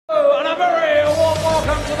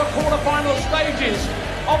stages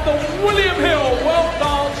of the William Hill World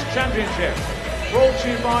Darts Championship. Brought to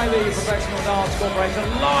you by the Professional Darts Corporation,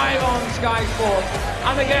 live on Sky Sports.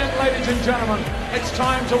 And again, ladies and gentlemen, it's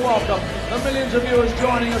time to welcome the millions of viewers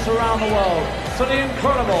joining us around the world to the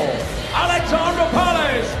incredible Alexandra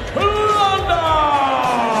Palace, London!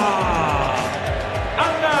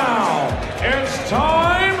 And now, it's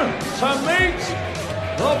time to meet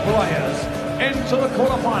the players into the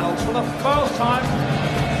quarterfinals for the first time.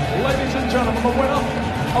 Ladies and gentlemen, the winner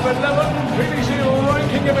of 11 PDC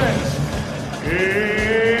ranking events. It's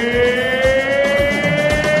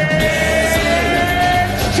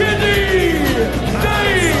Chisnall!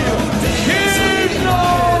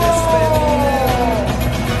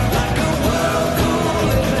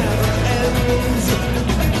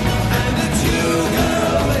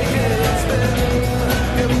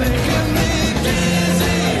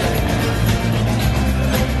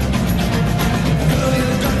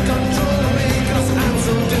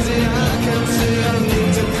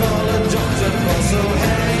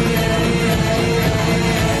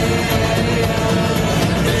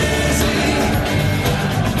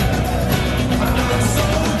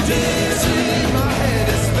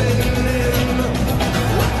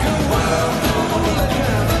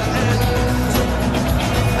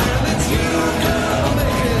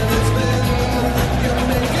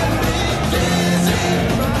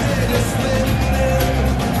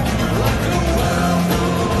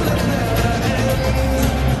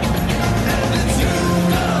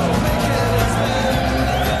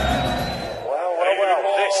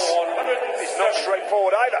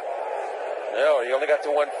 No, he only got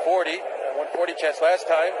to 140. 140 chance last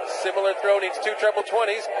time. Similar throw, needs 2 treble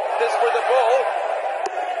 20s. This for the bull.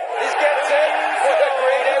 He gets it. What a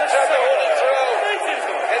great edge on the holding throw.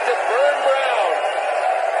 And to Burn Brown.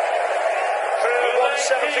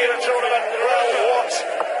 170 in the tournament. Well, what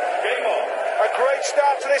a great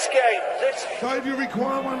start to this game. Dave, you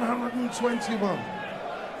require 121.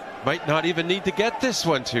 Might not even need to get this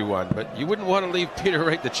one 2-1, but you wouldn't want to leave Peter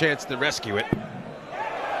Wright the chance to rescue it.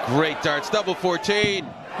 Great darts, double 14.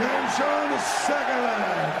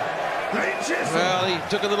 Well, he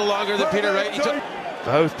took a little longer than Peter Wright.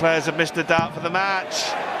 Both players have missed a dart for the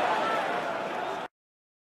match.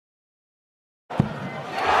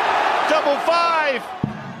 Double 5.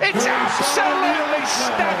 It's absolutely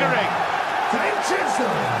staggering.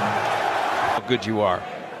 How good you are.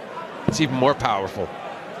 It's even more powerful.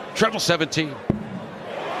 Treble 17.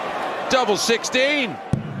 Double 16.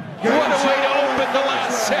 What a way to open the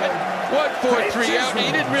last set. 1-4-3 out.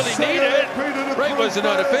 He didn't really need it. Wright wasn't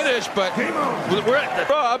on a finish, but we're at the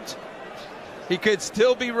robbed. He could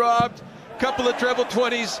still be robbed. Couple of treble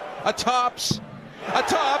 20s, a tops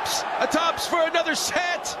for another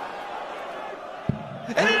set.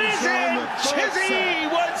 And it is in!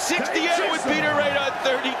 Chizzy! 168 with Peter Wright on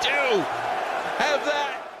 32. Have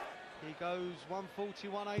that. He goes 140,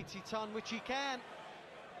 180 ton, which he can.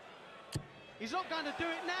 He's not going to do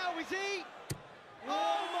it now, is he?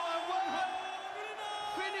 Oh my word!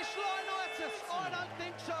 Finish line-itis? I don't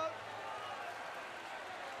think so.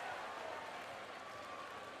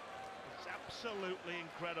 It's absolutely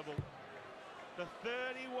incredible. The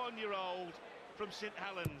 31-year-old from St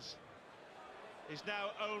Helens is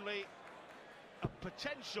now only a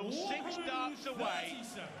potential 6 darts away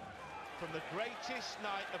from the greatest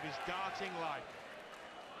night of his darting life.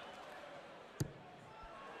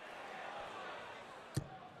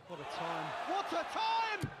 What a time! What a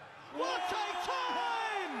time! What a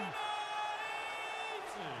time!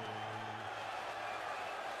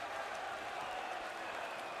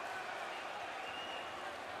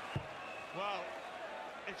 Well,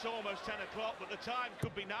 it's almost 10 o'clock, but the time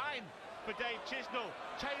could be 9 for Dave Chisnall.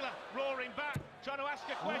 Taylor roaring back, trying to ask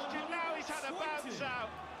a question. Now he's had a bounce out.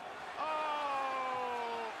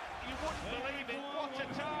 Oh, you wouldn't believe it. What a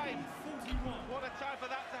time! What a time for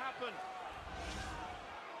that to happen.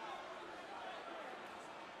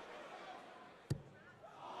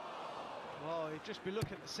 Well, he'd just be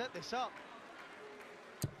looking to set this up.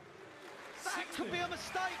 That could be a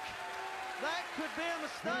mistake. That could be a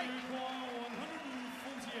mistake.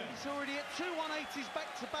 He's already at 2 180s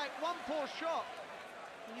back to back. One poor shot,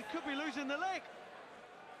 and you could be losing the leg.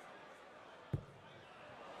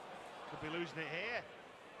 Could be losing it here.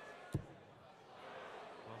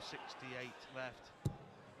 Well, 68 left.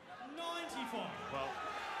 95. Well,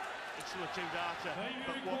 it's still a 2-darter,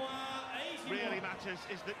 but what really matters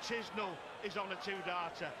is that Chisnall is on a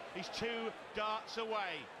 2-darter. He's 2 darts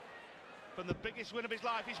away from the biggest win of his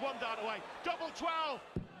life. He's 1 dart away. Double 12!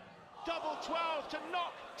 Double 12 to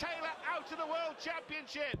knock Taylor out of the World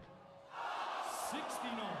Championship. 69.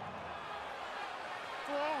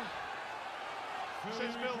 Oh.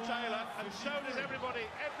 says Phil Taylor, and so does everybody.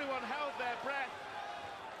 Everyone held their breath.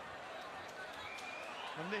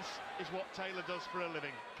 And this is what Taylor does for a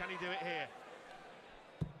living. Can he do it here?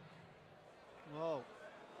 Whoa.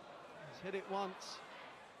 He's hit it once,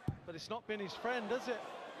 but it's not been his friend, has it?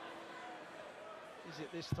 Is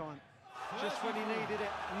it this time? Just when he needed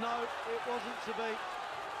it. No, it wasn't to be.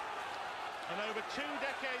 And over 2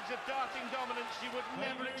 decades of darting dominance, you would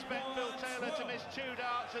never expect Phil Taylor to miss 2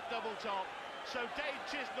 darts at double top. So Dave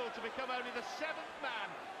Chisnall to become only the 7th man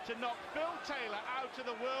to knock Phil Taylor out of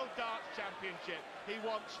the World Darts Championship. He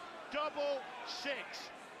wants double 6.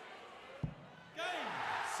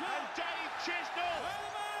 And Dave Chisnall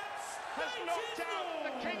has knocked out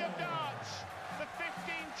the king of darts. The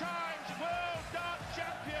 15 times World Darts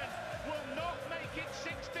champion will not make it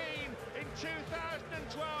 16 in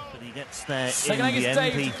 2012. But he gets there Second leg in the is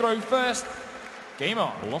end. Dave to throw first. Game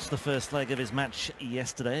on. Lost the first leg of his match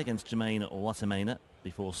yesterday against Jermaine Watermainer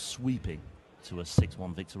before sweeping to a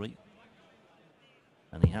 6-1 victory.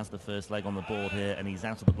 And he has the first leg on the board here, and he's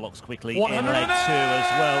out of the blocks quickly in leg 2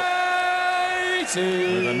 as well.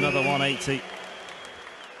 With another 180.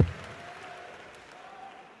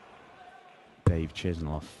 Dave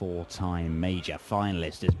Chisnall, a 4-time major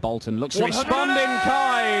finalist, as Bolton looks to 180. respond in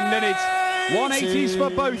kind, and it's 180s for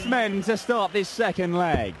both men to start this second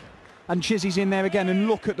leg. And Chizzy's in there again, and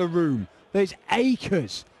look at the room. There's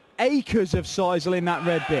acres of sisal in that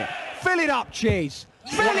red bit. Fill it up, Chiz.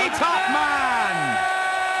 Fill it up, man!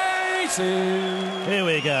 Here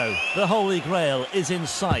we go. The Holy Grail is in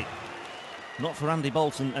sight. Not for Andy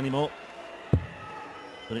Bolton anymore,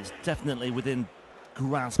 but it's definitely within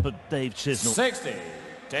grasp of Dave Chisnall. 60.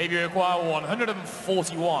 Dave, you require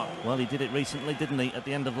 141. Well, he did it recently, didn't he, at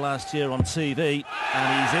the end of last year on TV.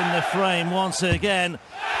 And he's in the frame once again.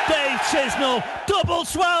 Dave Chisnall, double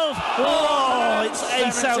 12. Oh, it's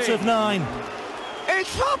ace out of 9.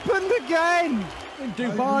 It's happened again! In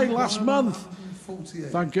Dubai last month,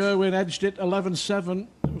 Van Gerwen edged it 11-7.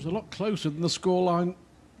 It was a lot closer than the scoreline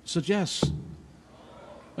suggests.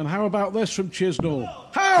 And how about this from Chisnall?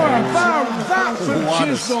 How about that from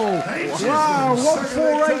Chisnall? Wow,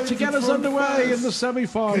 148 to get us underway in the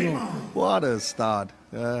semi-final. What a start.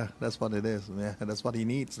 That's what it is. Yeah, that's what he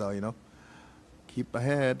needs, though, you know. Keep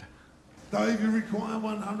ahead. Dave, you require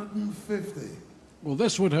 150. Well,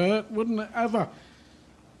 this would hurt, wouldn't it, ever?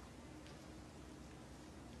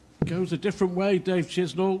 Goes a different way, Dave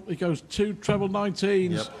Chisnall. He goes 2 treble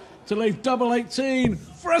 19s to leave double 18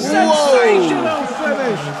 for a sensational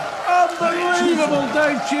finish. Unbelievable,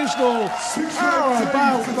 Dave Chisnall. How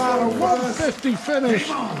about that? A 150 finish.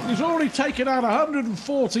 He's already taken out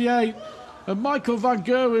 148, and Michael Van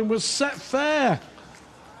Gerwen was set fair.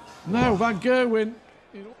 Now Van Gerwen.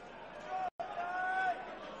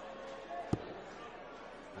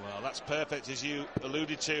 Well, that's perfect, as you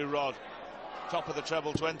alluded to, Rod. Top of the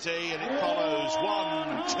treble 20, and it follows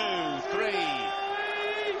 1, 2, 3.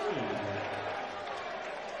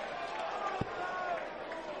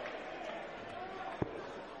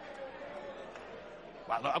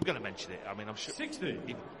 Well, look, I'm going to mention it. I mean, I'm sure 60.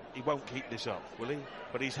 He won't keep this up, will he?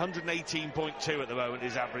 But he's 118.2 at the moment,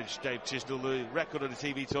 his average, Dave Chisnall. The record of the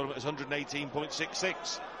TV tournament is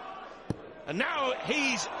 118.66. And now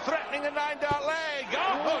he's threatening a 9-dart leg.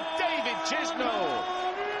 Oh, David Chisnall.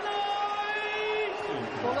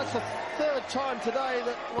 Well, that's the 3rd time today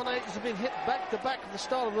that 180s have been hit back-to-back at the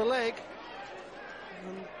start of the leg.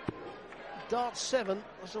 And dart 7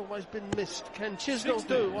 has always been missed. Can Chisnall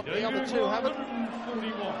do what the other two haven't?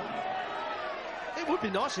 It would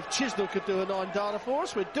be nice if Chisnall could do a 9-darter for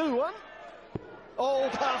us. We'd do one. Oh,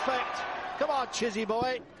 perfect. Come on, Chizzy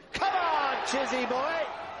boy. Come on, Chizzy boy.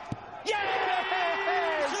 Yes!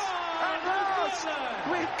 At last!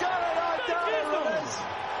 We've got a 9-darter with us.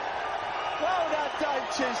 Well done, Dave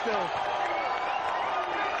Chisnall.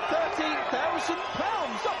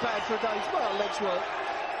 £13,000. Not bad for a day's leg's work.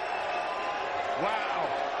 Wow.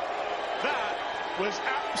 That was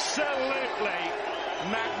absolutely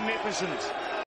magnificent.